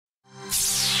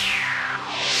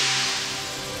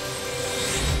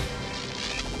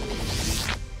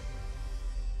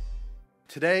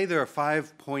Today, there are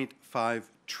 5.5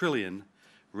 trillion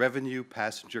revenue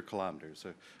passenger kilometers,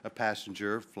 a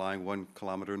passenger flying 1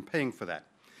 kilometer and paying for that.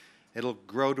 It'll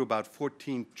grow to about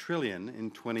 14 trillion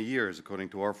in 20 years, according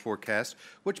to our forecast,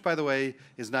 which, by the way,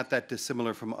 is not that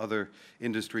dissimilar from other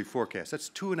industry forecasts. That's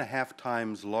 2.5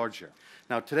 times larger.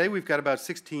 Now, today we've got about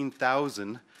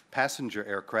 16,000 passenger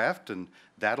aircraft, and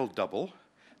that'll double.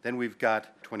 Then we've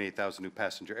got 28,000 new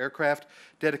passenger aircraft.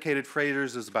 Dedicated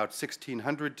freighters is about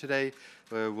 1,600 today.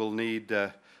 We'll need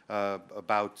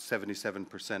about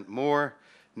 77% more.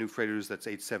 New freighters, that's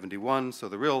 871. So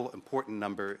the real important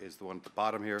number is the one at the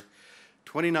bottom here.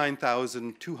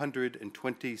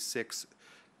 29,226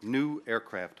 new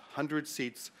aircraft, 100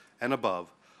 seats and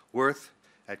above, worth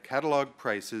at catalog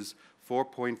prices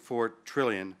 $4.4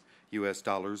 trillion US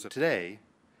dollars. Today,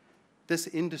 this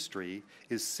industry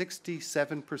is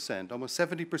 67%, almost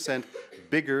 70%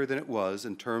 bigger than it was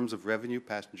in terms of revenue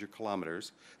passenger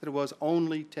kilometers than it was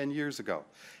only 10 years ago.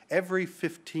 Every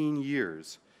 15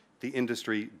 years, the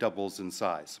industry doubles in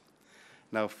size.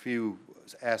 Now, if you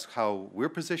ask how we're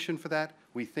positioned for that,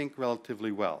 we think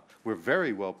relatively well. We're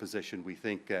very well positioned, we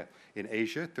think, in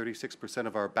Asia, 36%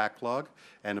 of our backlog,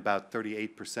 and about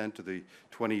 38% of the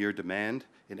 20-year demand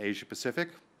in Asia Pacific.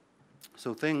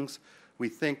 So things we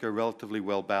think are relatively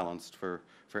well balanced for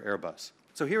Airbus.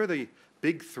 So here are the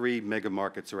big 3 mega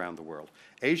markets around the world.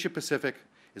 Asia Pacific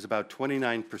is about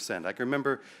 29%. I can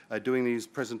remember doing these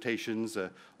presentations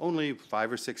only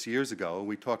 5 or 6 years ago, and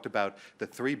we talked about the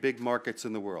 3 big markets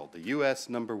in the world. The US,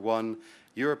 number 1,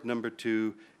 Europe, number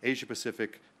 2, Asia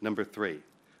Pacific, number 3.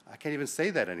 I can't even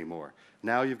say that anymore.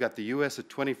 Now you've got the US at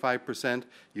 25%,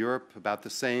 Europe about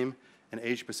the same, and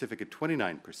Asia Pacific at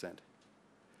 29%.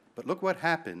 But look what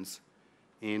happens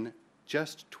in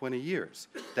just 20 years.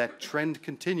 That trend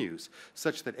continues,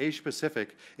 such that Asia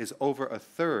Pacific is over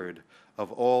 1/3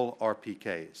 of all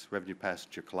RPKs, revenue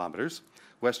passenger kilometers.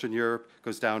 Western Europe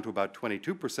goes down to about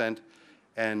 22%,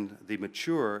 and the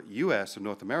mature US or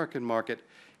North American market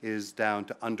is down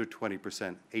to under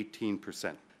 20%,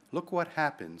 18%. Look what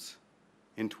happens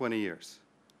in 20 years.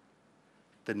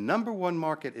 The number 1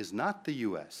 market is not the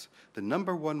US. The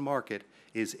number 1 market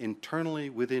is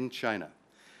internally within China.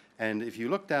 And if you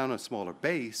look down a smaller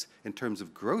base in terms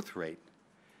of growth rate,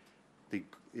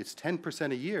 it's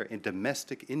 10% a year in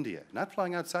domestic India, not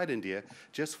flying outside India,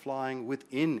 just flying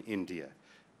within India.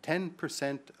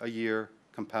 10% a year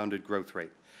compounded growth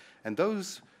rate. And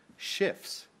those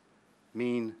shifts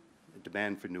mean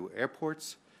demand for new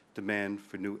airports, demand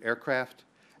for new aircraft,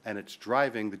 and it's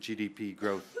driving the GDP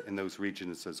growth in those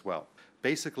regions as well.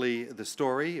 Basically, the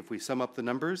story, if we sum up the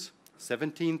numbers,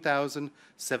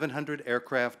 17,700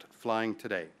 aircraft flying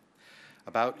today.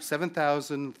 About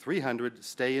 7,300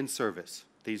 stay in service.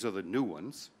 These are the new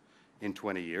ones in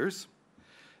 20 years.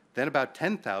 Then about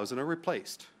 10,000 are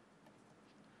replaced.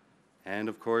 And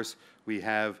of course, we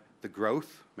have the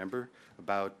growth. Remember,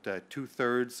 about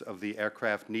 2/3 of the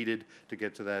aircraft needed to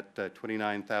get to that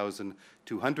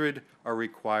 29,200 are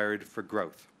required for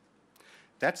growth.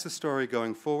 That's the story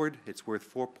going forward. It's worth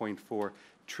 $4.4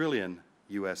 trillion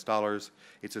US dollars.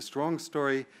 It's a strong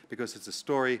story because it's a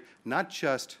story not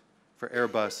just for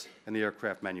Airbus and the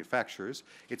aircraft manufacturers.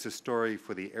 It's a story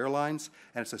for the airlines,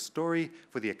 and it's a story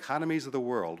for the economies of the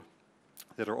world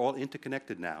that are all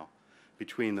interconnected now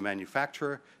between the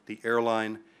manufacturer, the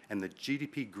airline, and the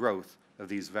GDP growth of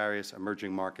these various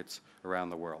emerging markets around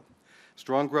the world.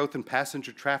 Strong growth in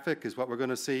passenger traffic is what we're going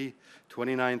to see.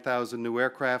 29,000 new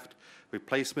aircraft.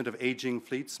 Replacement of aging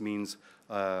fleets means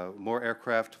more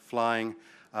aircraft flying,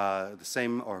 the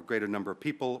same or greater number of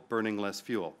people, burning less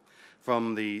fuel.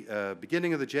 From the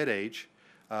beginning of the jet age,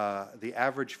 the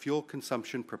average fuel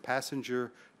consumption per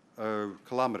passenger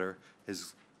kilometer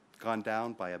has gone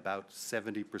down by about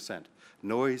 70%.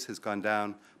 Noise has gone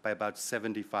down by about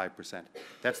 75%.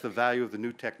 That's the value of the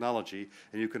new technology,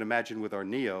 and you can imagine with our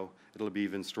NEO, it'll be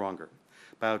even stronger.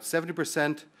 About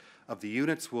 70% of the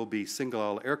units will be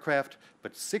single-aisle aircraft,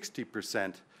 but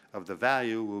 60% of the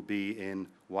value will be in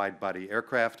wide-body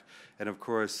aircraft. And of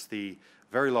course, the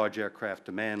very large aircraft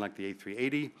demand, like the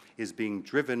A380, is being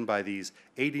driven by these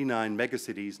 89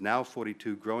 megacities, now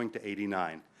 42, growing to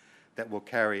 89, that will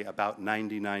carry about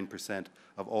 99%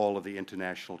 of all of the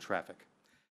international traffic.